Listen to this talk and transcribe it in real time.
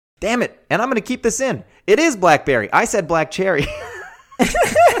Damn it. And I'm going to keep this in. It is blackberry. I said black cherry.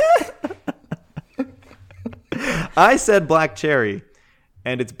 I said black cherry,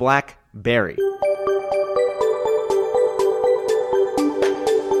 and it's blackberry.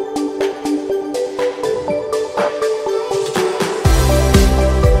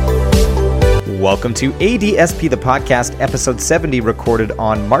 Welcome to ADSP, the podcast, episode 70, recorded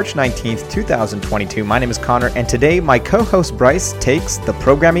on March 19th, 2022. My name is Connor, and today my co-host Bryce takes the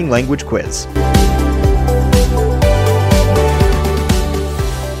programming language quiz.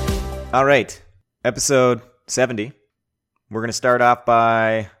 All right, episode 70. We're going to start off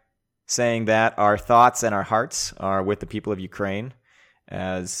by saying that our thoughts and our hearts are with the people of Ukraine.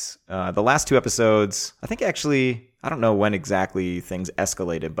 As the last two episodes, I think actually, I don't know when exactly things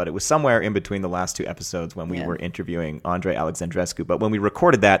escalated, but it was somewhere in between the last two episodes when we were interviewing Andrei Alexandrescu. But when we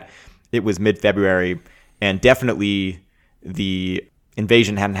recorded that, it was mid-February, and definitely the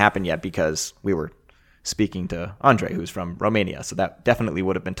invasion hadn't happened yet because we were speaking to Andrei, who's from Romania. So that definitely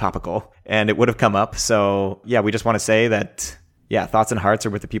would have been topical, and it would have come up. So yeah, we just want to say that, yeah, thoughts and hearts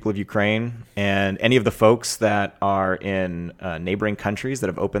are with the people of Ukraine, and any of the folks that are in neighboring countries that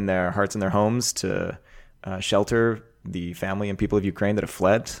have opened their hearts and their homes to shelter the family and people of Ukraine that have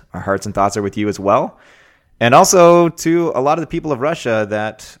fled. Our hearts and thoughts are with you as well. And also to a lot of the people of Russia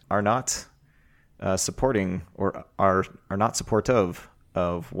that are not supporting or are not supportive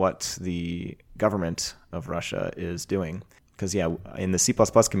of what the government of Russia is doing. Because, yeah, in the C++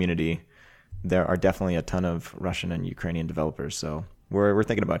 community, there are definitely a ton of Russian and Ukrainian developers. So we're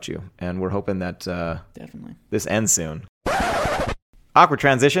thinking about you, and we're hoping that definitely this ends soon. Awkward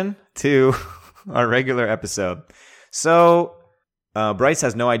transition to our regular episode. So Bryce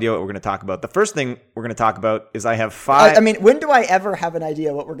has no idea what we're going to talk about. The first thing we're going to talk about is I have five... I mean, when do I ever have an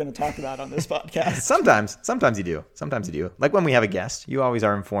idea what we're going to talk about on this podcast? Sometimes you do. Sometimes you do. Like when we have a guest, you always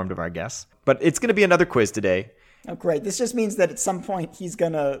are informed of our guests. But it's going to be another quiz today. Oh, great. This just means that at some point he's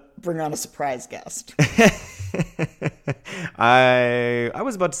going to bring on a surprise guest. I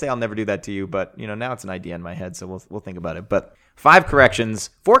was about to say I'll never do that to you, but now it's an idea in my head, so we'll think about it. But four corrections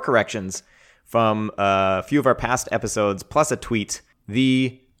from a few of our past episodes, plus a tweet.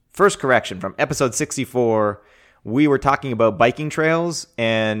 The first correction from episode 64, we were talking about biking trails,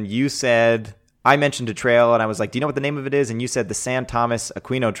 and you said, I mentioned a trail, and I was like, do you know what the name of it is? And you said the San Thomas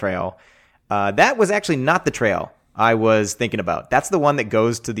Aquino Trail. That was actually not the trail I was thinking about. That's the one that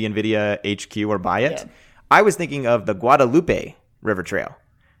goes to the NVIDIA HQ or buy it. Yeah. I was thinking of the Guadalupe River Trail,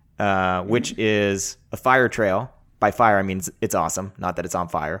 which is a fire trail. By fire, I mean it's awesome. Not that it's on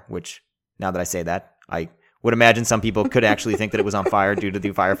fire, which now that I say that, I would imagine some people could actually think that it was on fire due to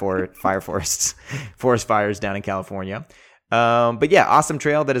the forest fires down in California. But yeah, awesome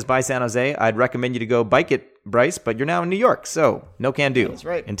trail that is by San Jose. I'd recommend you to go bike it, Bryce, but you're now in New York, so no can do. That's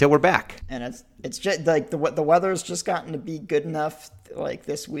right. Until we're back. And it's just like the weather's just gotten to be good enough like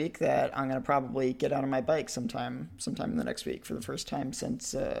this week that I'm going to probably get out on my bike sometime in the next week for the first time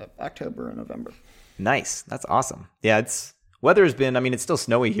since October or November. Nice. That's awesome. Yeah, weather has been, it's still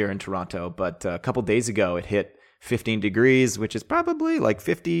snowy here in Toronto, but a couple days ago it hit 15 degrees, which is probably like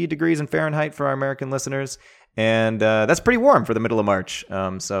 50 degrees in Fahrenheit for our American listeners. And that's pretty warm for the middle of March.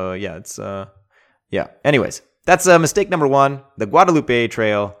 So yeah, anyways, that's mistake number one, the Guadalupe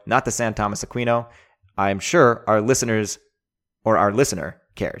Trail, not the San Thomas Aquino. I'm sure our listener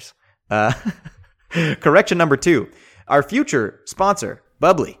cares. Correction number two, our future sponsor,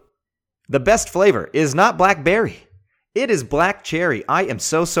 Bubbly. The best flavor is not blackberry. It is black cherry. I am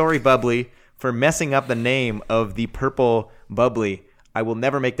so sorry, Bubbly, for messing up the name of the purple bubbly. I will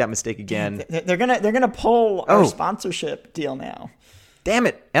never make that mistake again. They're gonna pull our sponsorship deal now. Damn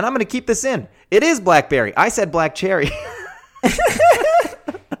it. And I'm gonna keep this in. It is blackberry. I said black cherry.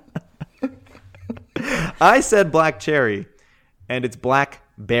 I said black cherry, and it's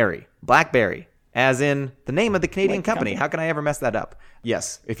blackberry. Blackberry, as in the name of the Canadian company. How can I ever mess that up?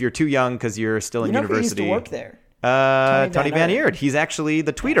 Yes, if you're too young because you're still in university. Who used to work there? Tony Van Eerd. He's actually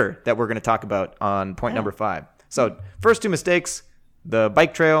the tweeter that we're going to talk about on point number 5. So first two mistakes, the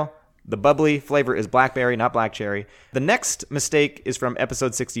bike trail, the bubbly flavor is blackberry, not black cherry. The next mistake is from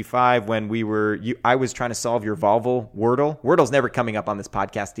episode 65 when I was trying to solve your Volvo Wordle. Wordle's never coming up on this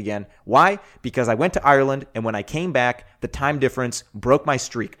podcast again. Why? Because I went to Ireland, and when I came back, the time difference broke my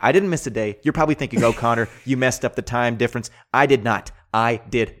streak. I didn't miss a day. You're probably thinking, oh, Connor, you messed up the time difference. I did not.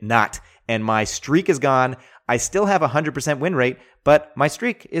 And my streak is gone. I still have a 100% win rate, but my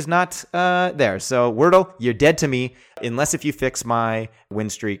streak is not there. So Wordle, you're dead to me unless if you fix my win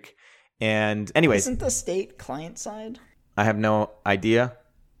streak. And anyways, isn't the state client side? I have no idea.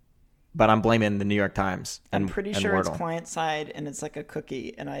 but I'm blaming the New York Times. I'm pretty sure Wordle. it's client side and it's like a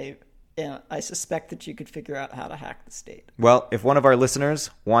cookie, and I suspect that you could figure out how to hack the state. Well, if one of our listeners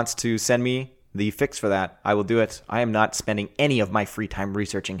wants to send me the fix for that, I will do it. I am not spending any of my free time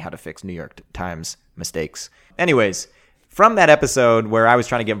researching how to fix New York Times mistakes. Anyways, from that episode where I was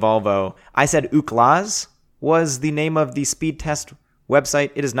trying to get Volvo, I said Ooklas was the name of the speed test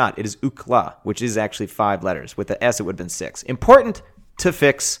website. It is not. It is Ookla, which is actually 5 letters. With the S, it would have been 6. Important to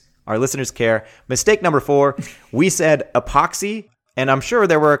fix. Our listeners care. Mistake number 4, we said epoxy. And I'm sure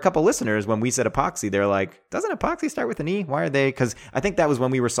there were a couple listeners when we said epoxy. They're like, doesn't epoxy start with an E? Why are they? Because I think that was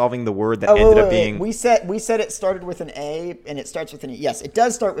when we were solving the word that ended up being. We said it started with an A and it starts with an E. Yes, it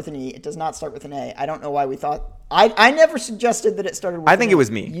does start with an E. It does not start with an A. I don't know why we thought. I never suggested that it started with an A. I think it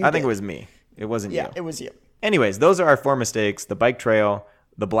was me. I think it was me. It wasn't you. Yeah, it was you. Anyways, those are our 4 mistakes. The bike trail,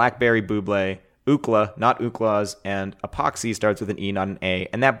 the BlackBerry Buble, Ookla, not Ooklas, and epoxy starts with an E, not an A.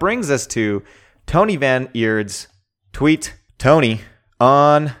 And that brings us to Tony Van Eerd's tweet. Tony,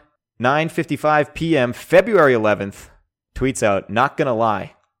 on 9:55 p.m., February 11th, tweets out, "Not gonna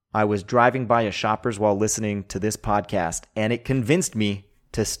lie, I was driving by a Shoppers while listening to this podcast, and it convinced me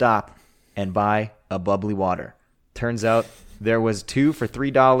to stop and buy a bubbly water. Turns out there was 2 for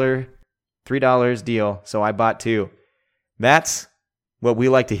 $3 deal, so I bought 2. That's what we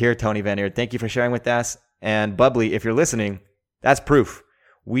like to hear, Tony Van Eerd. Thank you for sharing with us. And Bubbly, if you're listening, that's proof.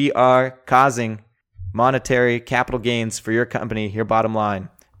 We are causing monetary capital gains for your company, your bottom line.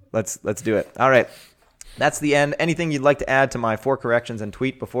 Let's do it. All right. That's the end. Anything you'd like to add to my 4 corrections and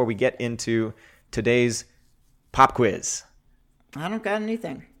tweet before we get into today's pop quiz? I don't got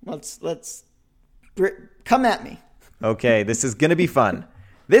anything. Come at me. Okay, this is gonna be fun.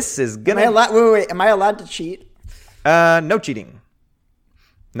 This is gonna. Wait. Am I allowed to cheat? No cheating.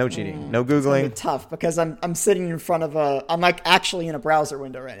 No cheating. No Googling. It's tough because I'm sitting in front of I'm like actually in a browser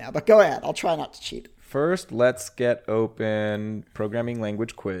window right now. But go ahead. I'll try not to cheat. First, let's get open programming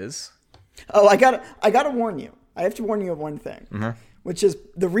language quiz. Oh, I gotta warn you. I have to warn you of one thing, which is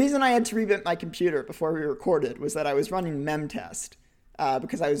the reason I had to reboot my computer before we recorded was that I was running memtest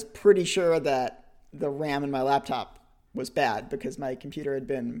because I was pretty sure that the RAM in my laptop was bad because my computer had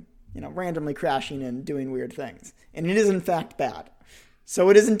been randomly crashing and doing weird things, and it is in fact bad. So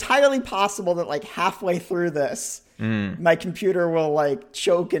it is entirely possible that like halfway through this, my computer will like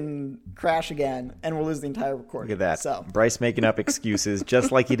choke and crash again, and we'll lose the entire recording. Look at that. So Bryce making up excuses,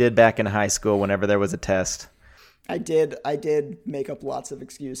 just like he did back in high school whenever there was a test. I did make up lots of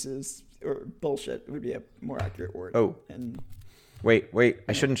excuses, or bullshit would be a more accurate word. Oh. And Wait.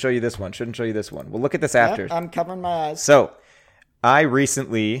 I shouldn't show you this one. We'll look at this after. I'm covering my eyes. So I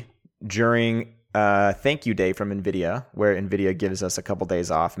recently, during Thank You Day from NVIDIA, where NVIDIA gives us a couple days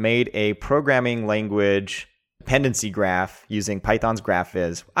off, made a programming language dependency graph using Python's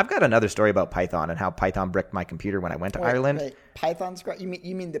GraphViz. I've got another story about Python and how Python bricked my computer when I went to Ireland. Wait. Python's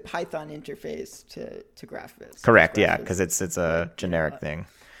you mean the Python interface to GraphViz? Correct, yeah, because it's a generic thing.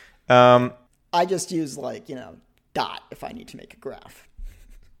 I just use dot if I need to make a graph.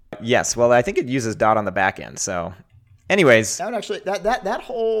 Yes, well, I think it uses dot on the back end. So, anyways, that would actually that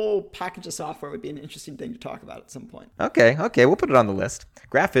whole package of software would be an interesting thing to talk about at some point. Okay, we'll put it on the list.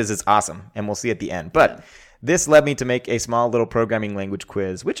 GraphViz is awesome, and we'll see at the end. But this led me to make a small little programming language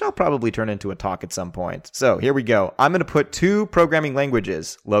quiz, which I'll probably turn into a talk at some point. So here we go. I'm going to put 2 programming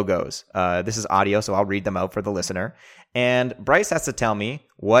languages logos. This is audio, so I'll read them out for the listener. And Bryce has to tell me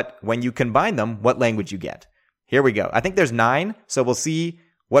when you combine them, what language you get. Here we go. I think there's 9, so we'll see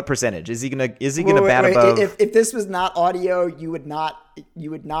what percentage. Is he gonna bat above? If this was not audio, you would not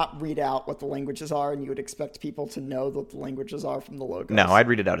read out what the languages are, and you would expect people to know what the languages are from the logos. No, I'd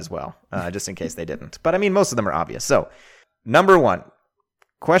read it out as well, just in case they didn't. But I mean, most of them are obvious. So,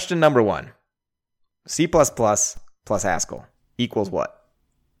 question number 1, C++ plus Haskell equals what?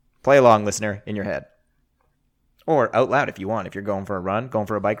 Play along, listener, in your head. Or out loud if you want. If you're going for a run, going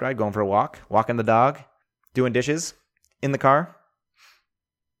for a bike ride, going for a walk, walking the dog, doing dishes in the car.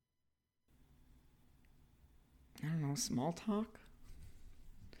 I don't know, small talk?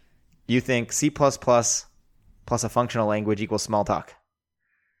 You think C++ plus a functional language equals small talk?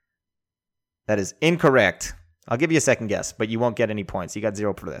 That is incorrect. I'll give you a second guess, but you won't get any points. You got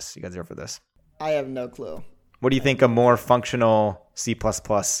 0 for this. I have no clue. What do you think a more functional C++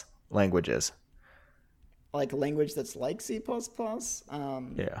 language is? Like a language that's like C++?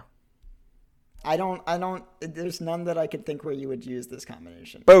 Yeah. I don't, there's none that I could think where you would use this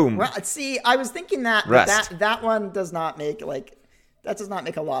combination. Boom. See, I was thinking that, Rust. that one does not make, that does not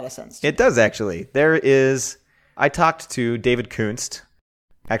make a lot of sense to me. It does, actually. I talked to David Kunst,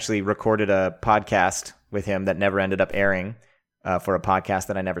 actually recorded a podcast with him that never ended up airing, for a podcast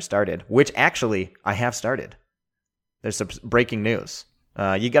that I never started, which actually I have started. There's some breaking news.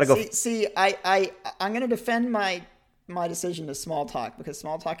 You got to go. I'm going to defend my decision to Smalltalk because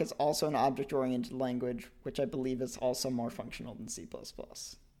Smalltalk is also an object-oriented language, which I believe is also more functional than C++.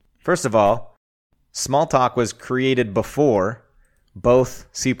 First of all, Smalltalk was created before both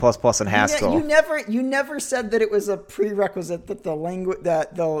C++ and Haskell. You never said that it was a prerequisite that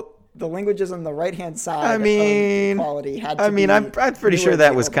the languages on the right-hand side of equality had to be. I'm pretty sure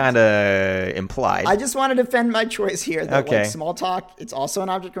that was kind of implied. I just want to defend my choice here. That Smalltalk, it's also an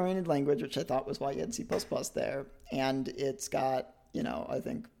object-oriented language, which I thought was why you had C++ there. And it's got, I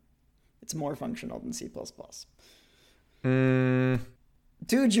think it's more functional than C++.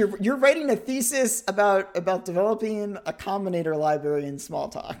 Dude, you're writing a thesis about developing a combinator library in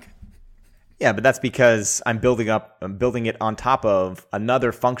Smalltalk. Yeah, but that's because I'm building it on top of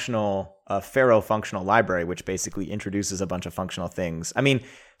another functional, Pharo functional library, which basically introduces a bunch of functional things. I mean,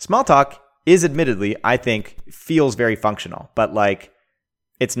 Smalltalk is admittedly, I think, feels very functional, but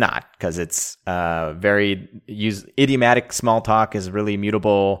it's not because it's idiomatic Smalltalk is really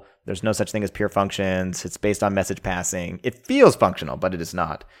mutable. There's no such thing as pure functions. It's based on message passing. It feels functional, but it is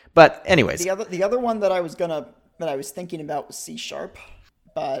not. But anyways, the other one that I was thinking about was C#,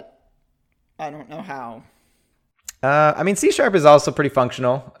 but I don't know how. C# is also pretty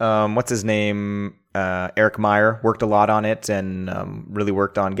functional. What's his name? Eric Meyer worked a lot on it and really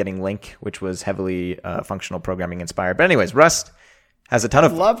worked on getting LINQ, which was heavily functional programming inspired. But anyways, Rust has a ton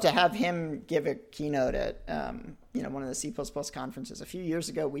of. I'd love to have him give a keynote at one of the C++ conferences. A few years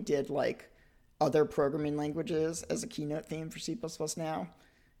ago, we did other programming languages as a keynote theme for C++ Now,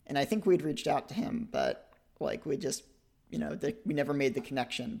 and I think we'd reached out to him, but we just we never made the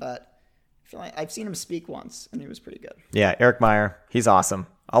connection. But I feel like I've seen him speak once, and he was pretty good. Yeah, Eric Meyer, he's awesome.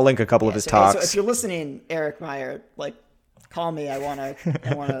 I'll link a couple of his talks. So if you're listening, Eric Meyer, call me. I want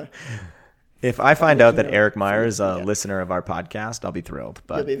to. If I find out that Eric Meyer is a listener of our podcast, I'll be thrilled.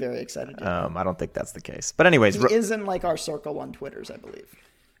 But you'll be very excited. I don't think that's the case. But anyways, he is in our circle on Twitters, I believe.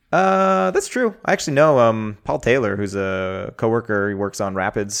 That's true. I actually know Paul Taylor, who's a coworker. He works on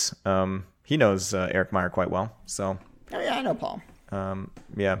Rapids. He knows Eric Meyer quite well. So. Oh yeah, I know Paul.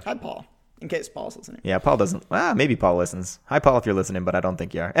 Yeah. Hi, Paul. In case Paul's listening. Yeah, Paul doesn't. Maybe Paul listens. Hi, Paul, if you're listening, but I don't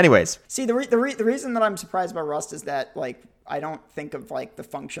think you are. Anyways. See, the reason that I'm surprised by Rust is that I don't think of the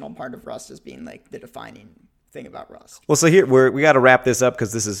functional part of Rust as being the defining thing about Rust. Well, so here we got to wrap this up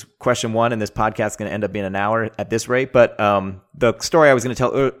because this is question one, and this podcast is going to end up being an hour at this rate. But the story I was going to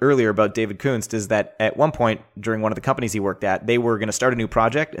tell earlier about David Kunst is that at one point during one of the companies he worked at, they were going to start a new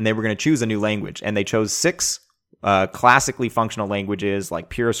project and they were going to choose a new language, and they chose 6 classically functional languages like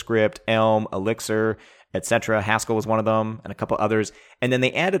PureScript, Elm, Elixir, etc. Haskell was one of them, and a couple others. And then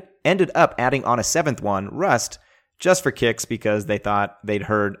they ended up adding on a 7th one, Rust, just for kicks because they thought they'd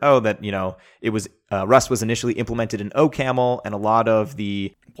heard, that it was Rust was initially implemented in OCaml, and a lot of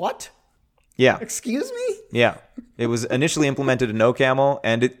the what? Yeah. Excuse me? Yeah. It was initially implemented in OCaml,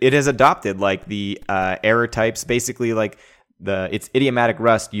 and it has adopted the error types. Basically, its idiomatic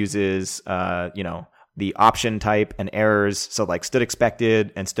Rust uses the option type and errors. So stood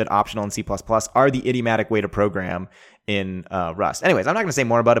expected and stood optional in C++ are the idiomatic way to program in Rust. Anyways, I'm not going to say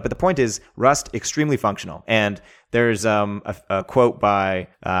more about it, but the point is Rust extremely functional. And there's a quote by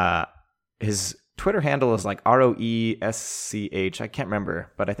his Twitter handle is ROESCH. I can't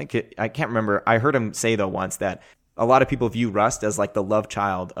remember, but I can't remember. I heard him say though once that a lot of people view Rust as the love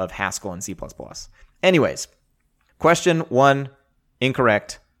child of Haskell and C++. Anyways, question 1,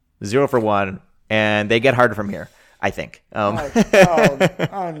 incorrect, 0 for 1. And they get harder from here, I think. Oh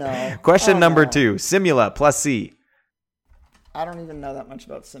no. Question number 2, Simula plus C. I don't even know that much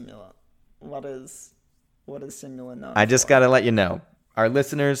about Simula. What is Simula known I just got to let you know. Our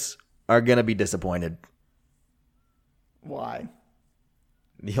listeners are going to be disappointed. Why?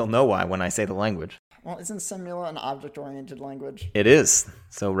 You'll know why when I say the language. Well, isn't Simula an object-oriented language? It is.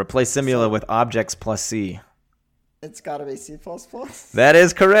 So replace Simula with objects plus C. It's got to be C++. That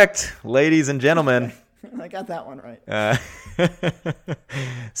is correct, ladies and gentlemen. I got that one right.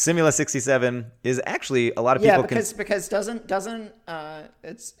 Simula 67 is actually a lot of people because doesn't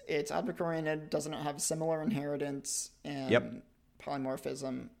it's object oriented, doesn't it have similar inheritance and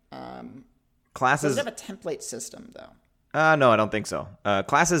polymorphism. Classes does it have a template system though? No, I don't think so.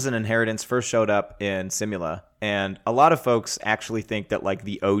 Classes and inheritance first showed up in Simula, and a lot of folks actually think that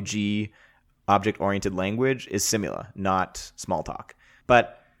the OG object-oriented language is Simula, not Smalltalk.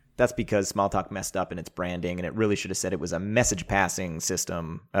 But that's because Smalltalk messed up in its branding, and it really should have said it was a message-passing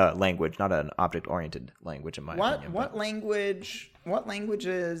system language, not an object-oriented language, in my opinion. What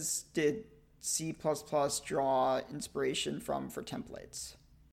languages did C++ draw inspiration from for templates?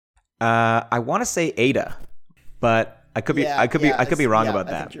 I want to say Ada, but I could be wrong about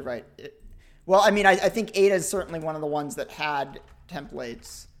that. I think you're right. Well, I mean, I think Ada is certainly one of the ones that had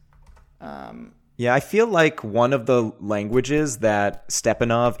templates. Yeah, I feel like one of the languages that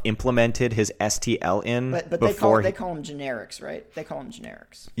Stepanov implemented his STL in, but before they call them generics, right? They call them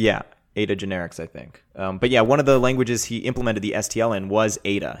generics. Yeah, Ada generics, I think. But yeah, one of the languages he implemented the STL in was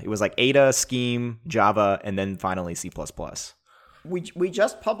Ada. It was like Ada, Scheme, Java, and then finally C++. We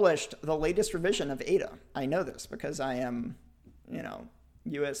just published the latest revision of Ada. I know this because I am,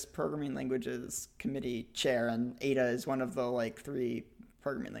 U.S. Programming Languages Committee chair, and Ada is one of the 3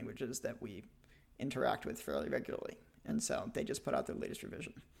 programming languages that we interact with fairly regularly. And so they just put out their latest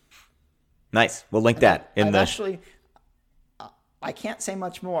revision. Nice. We'll link that in the... Actually, I can't say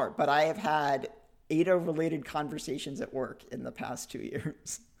much more, but I have had Ada-related conversations at work in the past 2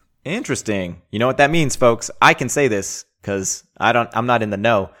 years. Interesting. You know what that means, folks? I can say this because I'm not in the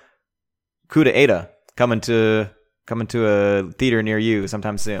know. CUDA Ada coming to a theater near you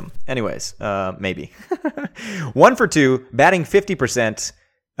sometime soon. Anyways, maybe. 1 for 2, batting 50%.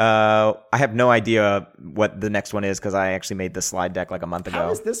 I have no idea what the next one is because I actually made the slide deck like a month ago.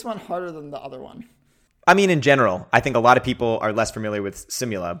 How is this one harder than the other one? I mean, in general, I think a lot of people are less familiar with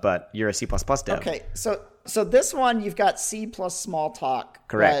Simula, but you're a C++ dev. Okay, so this one you've got C plus Smalltalk.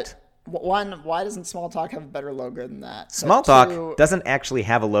 Correct. One, why doesn't Smalltalk have a better logo than that? Smalltalk doesn't actually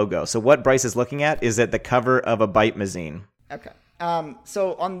have a logo. So what Bryce is looking at is at the cover of a Byte Mazine. Okay.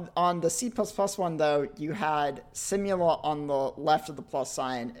 So on the C++ one, though, you had Simula on the left of the plus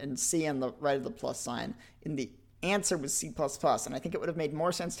sign and C on the right of the plus sign. And the answer was C++. And I think it would have made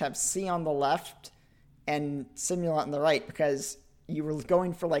more sense to have C on the left and Simula on the right because you were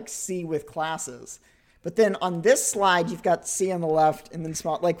going for C with classes. But then on this slide, you've got C on the left and then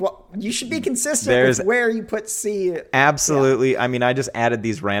small. You should be consistent with where you put C. Absolutely. Yeah. I mean, I just added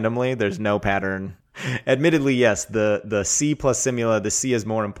these randomly. There's no pattern. Admittedly, yes, the C plus Simula, the C is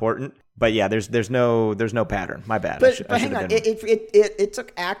more important. But yeah, there's no pattern. My bad. But hang on, it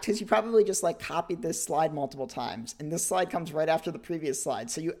took ACT because you probably just copied this slide multiple times, and this slide comes right after the previous slide.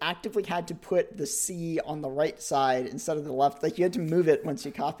 So you actively had to put the C on the right side instead of the left. You had to move it once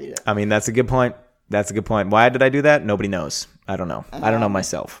you copied it. I mean, that's a good point. Why did I do that? Nobody knows. I don't know. I don't know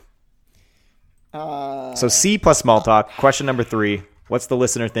myself. So C plus Smalltalk. Question number 3. What's the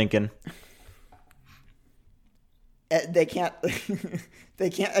listener thinking? They can't. They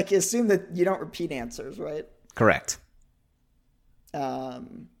can't. I can assume that you don't repeat answers, right? Correct. Will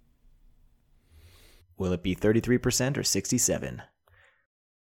it be 33% or 67%?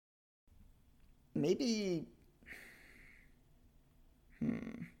 Maybe.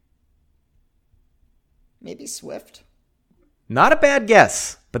 Maybe Swift. Not a bad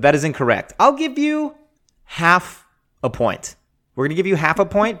guess, but that is incorrect. I'll give you half a point. We're going to give you half a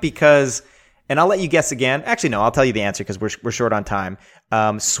point because, and I'll let you guess again. Actually, no, I'll tell you the answer because we're short on time.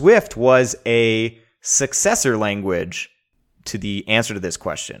 Swift was a successor language to the answer to this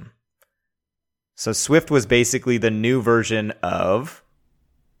question. So Swift was basically the new version of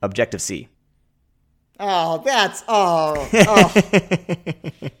Objective-C. That's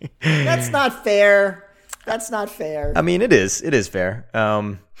not fair. That's not fair. I mean, it is fair.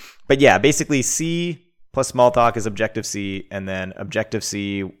 But yeah, basically C plus Smalltalk is Objective-C, and then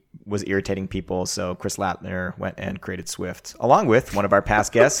Objective-C was irritating people, so Chris Lattner went and created Swift, along with one of our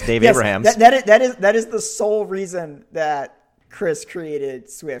past guests, Dave Abrahams. That is the sole reason that Chris created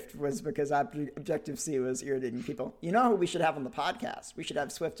Swift, was because Objective-C was irritating people. You know who we should have on the podcast? We should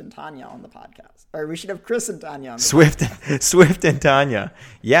have Swift and Tanya on the podcast. Or we should have Chris and Tanya on the podcast. Swift and Tanya.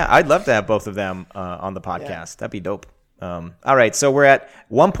 Yeah, I'd love to have both of them on the podcast. Yeah. That'd be dope. All right, so we're at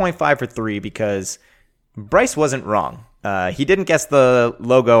 1.5 for 3 because Bryce wasn't wrong. He didn't guess the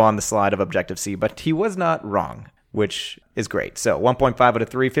logo on the slide of Objective-C, but he was not wrong, which is great. So 1.5 out of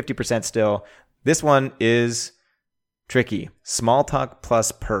 3, 50% still. This one is tricky. Smalltalk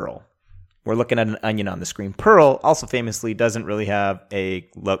plus Perl. We're looking at an onion on the screen. Perl also famously doesn't really have a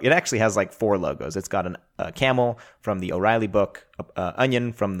logo. It actually has 4 logos. It's got a camel from the O'Reilly book,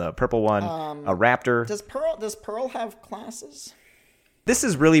 onion from the purple one, a raptor. Does Perl have classes? This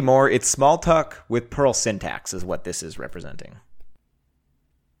is really more, it's Smalltalk with Perl syntax is what this is representing.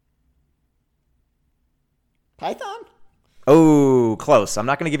 Python? Oh, close. I'm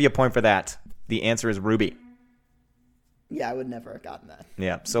not going to give you a point for that. The answer is Ruby. Yeah, I would never have gotten that.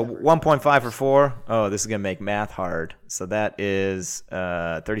 Yeah, so 1.5 for 4. Oh, this is going to make math hard. So that is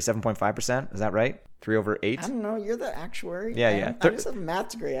 37.5%. Is that right? 3 over 8? I don't know. You're the actuary. Yeah. I just have a math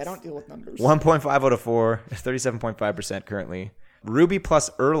degree. I don't deal with numbers. 1.5 out of 4. 37.5% currently. Ruby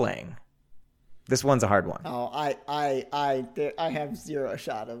plus Erlang. This one's a hard one. Oh, I have zero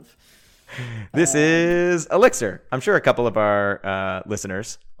shot of. This is Elixir. I'm sure a couple of our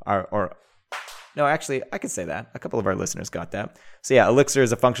listeners no, actually, I could say that. A couple of our listeners got that. So yeah, Elixir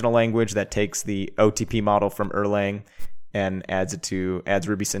is a functional language that takes the OTP model from Erlang and adds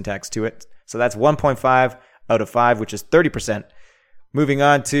Ruby syntax to it. So that's 1.5 out of 5, which is 30%. Moving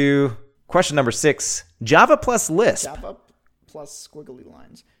on to question number 6, Java plus Lisp. Java plus squiggly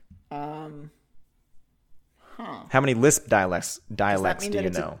lines. How many Lisp dialects do you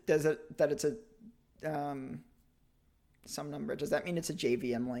know? Does it's a some number? Does that mean it's a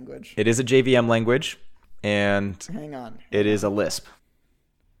JVM language? It is a JVM language, and hang on. It is a Lisp.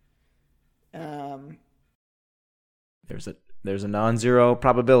 There's a non-zero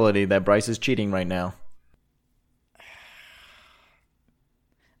probability that Bryce is cheating right now.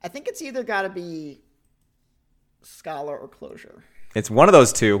 I think it's either got to be Scala or Clojure. It's one of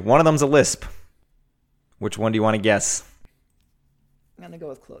those two. One of them's a Lisp. Which one do you want to guess? I'm going to go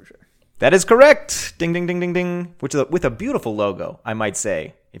with Clojure. That is correct. Ding, ding, ding, ding, ding. With a beautiful logo, I might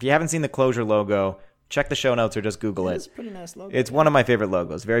say. If you haven't seen the Clojure logo, check the show notes or just Google it. It's a pretty nice logo. It's one of my favorite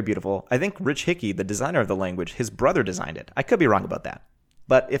logos. Very beautiful. I think Rich Hickey, the designer of the language, his brother designed it. I could be wrong about that.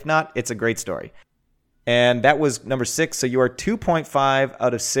 But if not, it's a great story. And that was number 6. So you are 2.5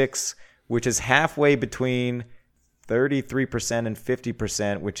 out of 6, which is halfway between 33% and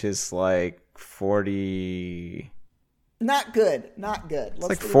 50%, which is like 40... Not good. It's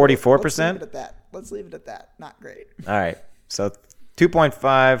like 44%? Let's leave it at that. Not great. All right. So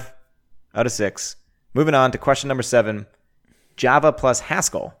 2.5 out of 6. Moving on to question number 7. Java plus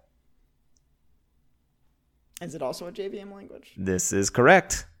Haskell. Is it also a JVM language? This is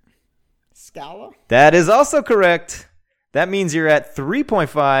correct. Scala? That is also correct. That means you're at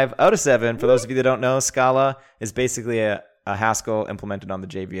 3.5 out of 7. For those of you that don't know, Scala is basically a Haskell implemented on the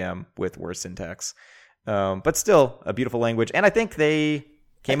JVM with worse syntax. But still a beautiful language. And I think they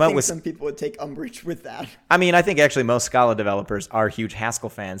came out with... some people would take umbrage with that. I mean, I think actually most Scala developers are huge Haskell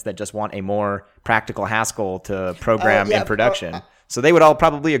fans that just want a more practical Haskell to program in production. So they would all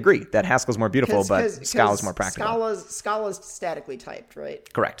probably agree that Haskell's more beautiful, but Scala's more practical. Scala's statically typed, right?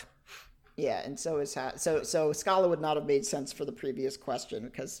 Correct. Yeah, and so is so Scala would not have made sense for the previous question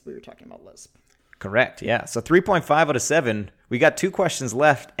because we were talking about Lisp. Correct, yeah. So 3.5 out of 7. We got 2 questions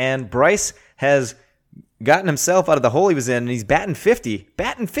left, and Bryce has gotten himself out of the hole he was in, and he's batting 50.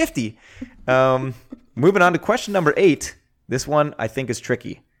 Moving on to question number 8. This one I think is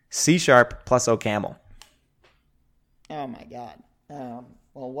tricky. C# plus OCaml. Oh my God.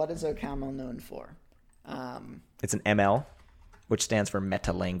 Well, what is OCaml known for? It's an ML, which stands for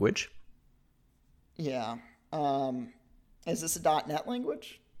meta language. Yeah. Is this a .NET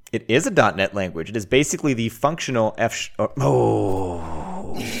language? It is a .NET language. It is basically the functional F...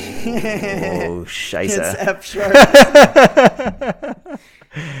 Oh, scheisse. It's F#.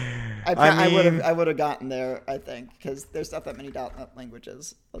 I would have gotten there, I think, because there's not that many .NET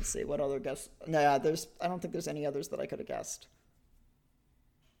languages. Let's see, what other guess? No, I don't think there's any others that I could have guessed.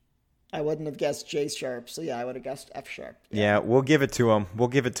 I wouldn't have guessed J#, so yeah, I would have guessed F#. Yeah, we'll give it to him.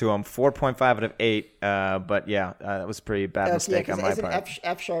 4.5 out of 8, but yeah, that was a pretty bad mistake on my part.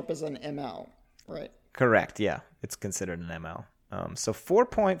 F# is an ML, right? Correct, yeah. It's considered an ML. So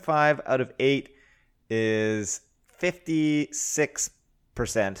 4.5 out of 8 is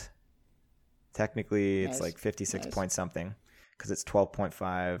 56%. Technically, it's like 56 point something because it's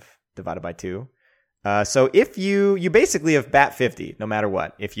 12.5 divided by 2. So if you basically have bat 50 no matter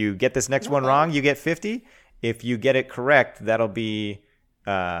what. If you get this next one wrong, you get 50. If you get it correct, that'll be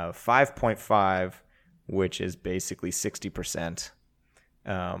 5.5, which is basically 60%.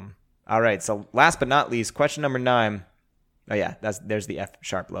 All right, so last but not least, question number 9. Oh yeah, there's the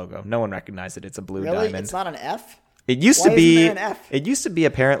F# logo. No one recognized it. It's a blue diamond. It's not an F? It used to Why be isn't there an F? It used to be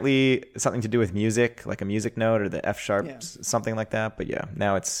apparently something to do with music, like a music note or the F#, something like that. But yeah,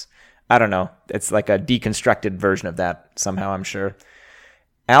 now it's, I don't know. It's like a deconstructed version of that somehow, I'm sure.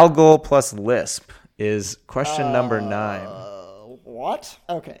 Algol plus Lisp is question number 9. What?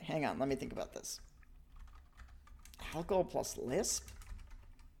 Okay, hang on. Let me think about this. Algol plus Lisp?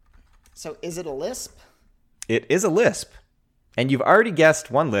 So is it a Lisp? It is a Lisp. And you've already guessed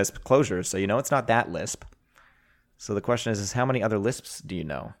one Lisp, Clojure, so you know it's not that Lisp. So the question is how many other Lisps do you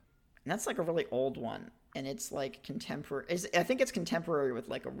know? And that's like a really old one. And it's like contemporary. I think it's contemporary with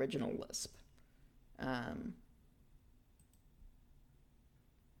like original Lisp.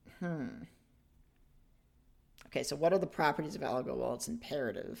 Okay, so what are the properties of Algol? Well, it's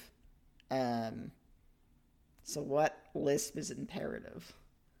imperative. So what Lisp is imperative?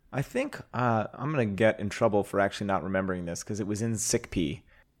 I think I'm going to get in trouble for actually not remembering this because it was in SICP.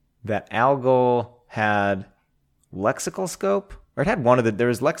 that ALGOL had lexical scope, or it had one of the, there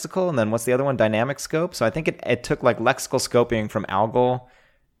was lexical, and then what's the other one? Dynamic scope. So I think it took like lexical scoping from ALGOL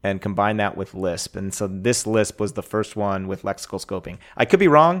and combined that with Lisp. And so this Lisp was the first one with lexical scoping. I could be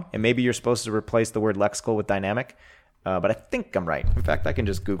wrong, and maybe you're supposed to replace the word lexical with dynamic, but I think I'm right. In fact, I can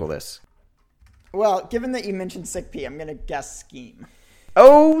just Google this. Well, given that you mentioned SICP, I'm going to guess Scheme.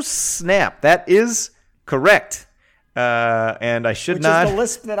 Oh, snap. That is correct. And I should not... Which is the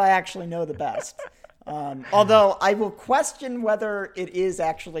Lisp that I actually know the best. Although I will question whether it is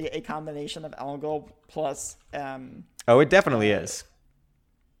actually a combination of ALGOL plus... oh, it definitely is.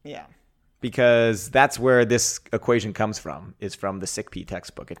 Yeah. Because that's where this equation comes from, is from the SICP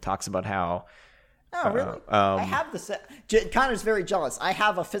textbook. It talks about how... Oh, really? I have the... Connor's very jealous. I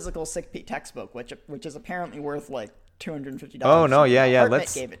have a physical SICP textbook, which is apparently worth like $250. Oh, no, yeah.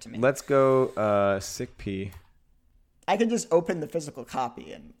 Hartmut gave it to me. Let's go SICP. I can just open the physical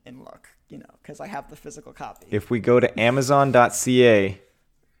copy and look, because I have the physical copy. If we go to Amazon.ca,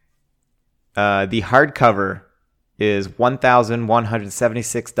 the hardcover is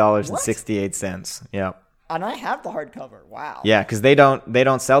 $1,176.68. Yep. And I have the hardcover. Wow. Yeah, because they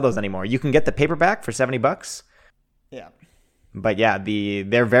don't sell those anymore. You can get the paperback for $70. Yeah. But yeah,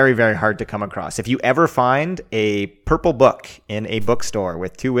 they're very, very hard to come across. If you ever find a purple book in a bookstore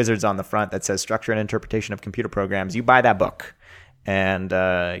with two wizards on the front that says Structure and Interpretation of Computer Programs, you buy that book and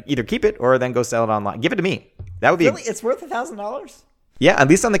either keep it or then go sell it online. Give it to me. That would be really. It's worth $1,000. Yeah, at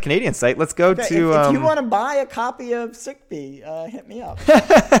least on the Canadian site. Let's go to. If you want to buy a copy of SICP, hit me up.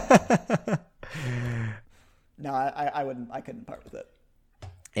 No, I wouldn't. I couldn't part with it.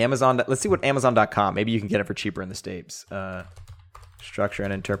 Amazon. Let's see what Amazon.com. Maybe you can get it for cheaper in the States. Structure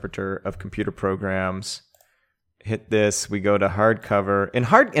and Interpreter of Computer Programs. Hit this. We go to hardcover. In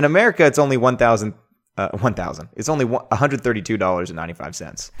America, it's only $1,000. It's only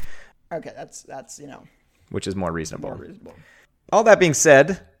 $132.95. Okay, that's which is more reasonable. More reasonable. All that being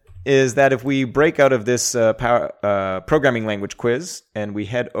said, is that if we break out of this programming language quiz and we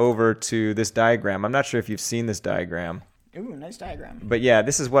head over to this diagram, I'm not sure if you've seen this diagram. Ooh, nice diagram. But yeah,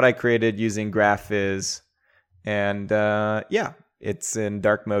 this is what I created using GraphViz. And yeah, it's in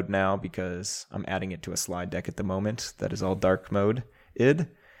dark mode now because I'm adding it to a slide deck at the moment. That is all dark mode. And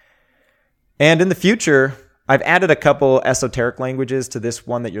in the future, I've added a couple esoteric languages to this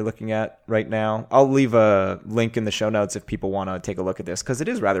one that you're looking at right now. I'll leave a link in the show notes if people want to take a look at this because it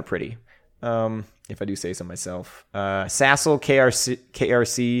is rather pretty, if I do say so myself. SASL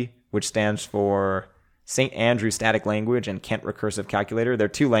KRC, which stands for St. Andrew Static Language and Kent Recursive Calculator. They're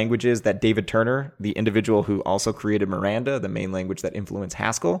two languages that David Turner, the individual who also created Miranda, the main language that influenced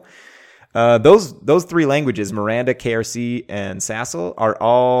Haskell, those three languages, Miranda, KRC, and SASL, are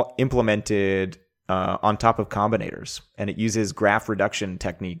all implemented on top of combinators, and it uses graph reduction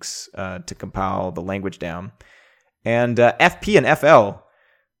techniques to compile the language down. And FP and FL,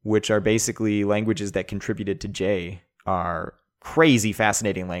 which are basically languages that contributed to J, are crazy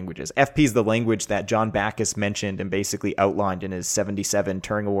fascinating languages. FP is the language that John Backus mentioned and basically outlined in his 77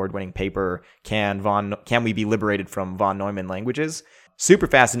 Turing Award-winning paper, Can We Be Liberated from von Neumann Languages? Super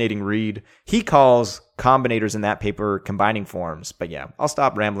fascinating read. He calls combinators in that paper combining forms. But yeah, I'll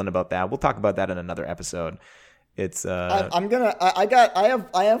stop rambling about that. We'll talk about that in another episode. It's I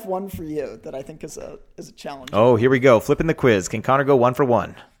have one for you that I think is a challenge. Oh, here we go. Flipping the quiz. Can Connor go 1 for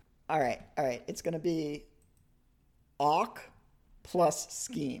 1? All right. It's going to be awk plus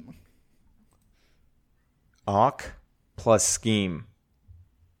scheme. Awk plus scheme.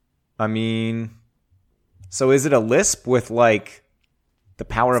 I mean, so is it a Lisp with like the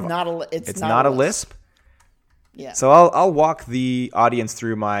power of... It's not a Lisp? Yeah. So I'll walk the audience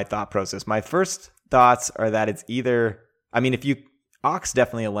through my thought process. My first thoughts are that it's either... I mean, awk's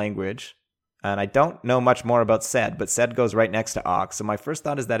definitely a language, and I don't know much more about sed, but sed goes right next to awk. So my first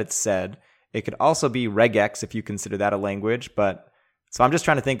thought is that it's sed. It could also be regex if you consider that a language, but... So I'm just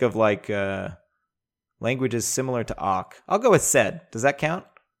trying to think of like languages similar to awk. I'll go with sed. Does that count?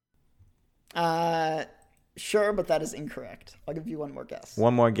 Sure, but that is incorrect. I'll give you one more guess.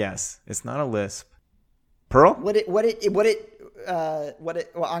 One more guess. It's not a Lisp. Perl? Well, I'm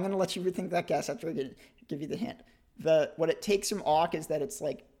going to let you rethink that guess after I give you the hint. What it takes from awk is that it's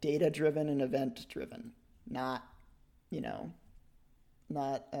like data driven and event driven, not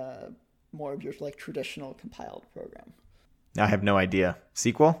more of your like traditional compiled program. I have no idea.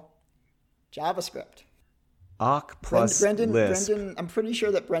 SQL? JavaScript. Awk plus Lisp. Brendan, I'm pretty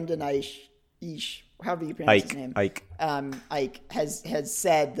sure that Brendan Eich, however you pronounce his name, Ike has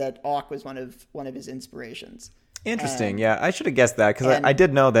said that awk was one of his inspirations. Interesting. Yeah, I should have guessed that because and- I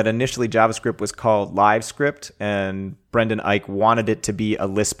did know that initially JavaScript was called LiveScript, and Brendan Eich wanted it to be a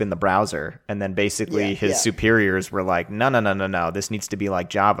Lisp in the browser. And then basically his superiors were like, no, this needs to be like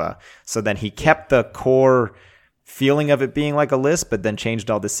Java. So then he kept the core feeling of it being like a Lisp, but then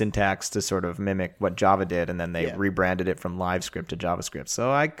changed all the syntax to sort of mimic what Java did. And then they rebranded it from LiveScript to JavaScript.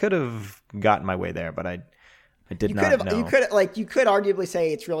 So I could have gotten my way there, but I did not know. You could arguably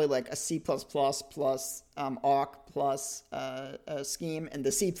say it's really like a C++ plus awk plus a scheme, and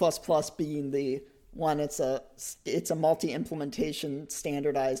the C++ being the one. It's a multi-implementation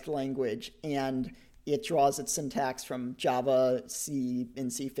standardized language, and it draws its syntax from Java, C,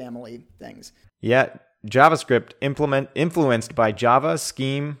 and C family things. Yeah, JavaScript influenced by Java,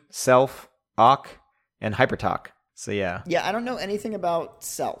 Scheme, Self, awk, and Hypertalk. So yeah. Yeah, I don't know anything about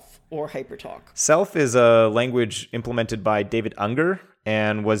Self or Hypertalk. Self is a language implemented by David Unger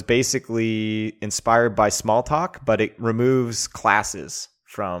and was basically inspired by Smalltalk, but it removes classes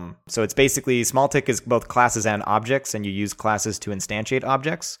from. So it's basically Smalltalk is both classes and objects, and you use classes to instantiate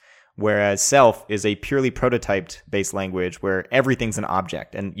objects. Whereas Self is a purely prototyped based language where everything's an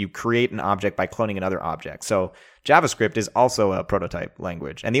object and you create an object by cloning another object. So JavaScript is also a prototype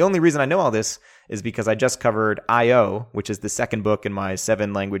language. And the only reason I know all this is because I just covered I.O., which is the second book in my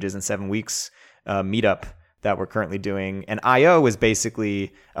 7 languages in 7 weeks meetup that we're currently doing. And I.O. is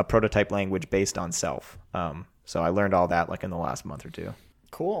basically a prototype language based on Self. So I learned all that like in the last month or two.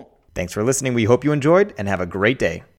 Cool. Thanks for listening. We hope you enjoyed and have a great day.